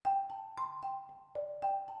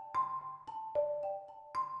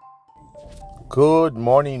Good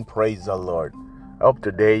morning, praise the Lord. I hope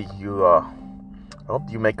today I hope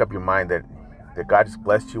you make up your mind that God has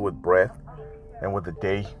blessed you with breath and with a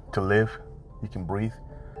day to live. You can breathe.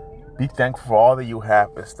 Be thankful for all that you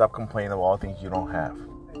have and stop complaining of all things you don't have.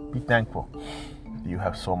 Be thankful that you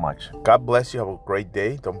have so much. God bless you. Have a great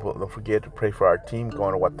day. Don't forget to pray for our team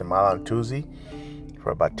going to Guatemala on Tuesday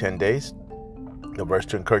for about 10 days. The verse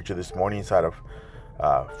to encourage you this morning is out of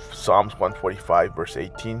Psalms 145, verse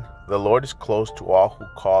 18. The Lord is close to all who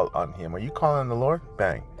call on him. Are you calling on the Lord?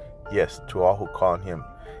 Bang. Yes, to all who call on him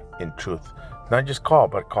in truth. Not just call,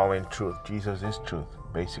 but call in truth. Jesus is truth,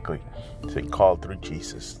 basically. So call through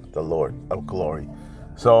Jesus, the Lord of glory.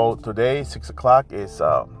 So today, 6 o'clock is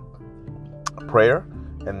prayer,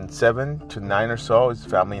 and 7 to 9 or so is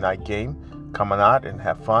family night game. Come on out and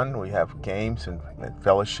have fun. We have games and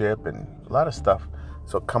fellowship and a lot of stuff.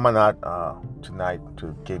 So come on out tonight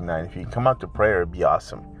to game night. If you come out to prayer, it'd be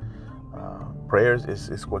awesome. Prayers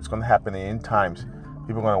is what's going to happen in end times.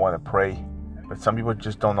 People are going to want to pray, but some people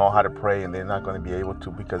just don't know how to pray, and they're not going to be able to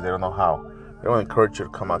because they don't know how. They want to encourage you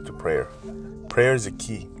to come out to prayer. Prayer is the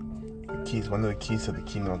key. The key is one of the keys to the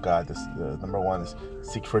kingdom of God. The number one is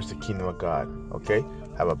seek first the kingdom of God. Okay?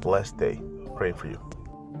 Have a blessed day. Pray for you.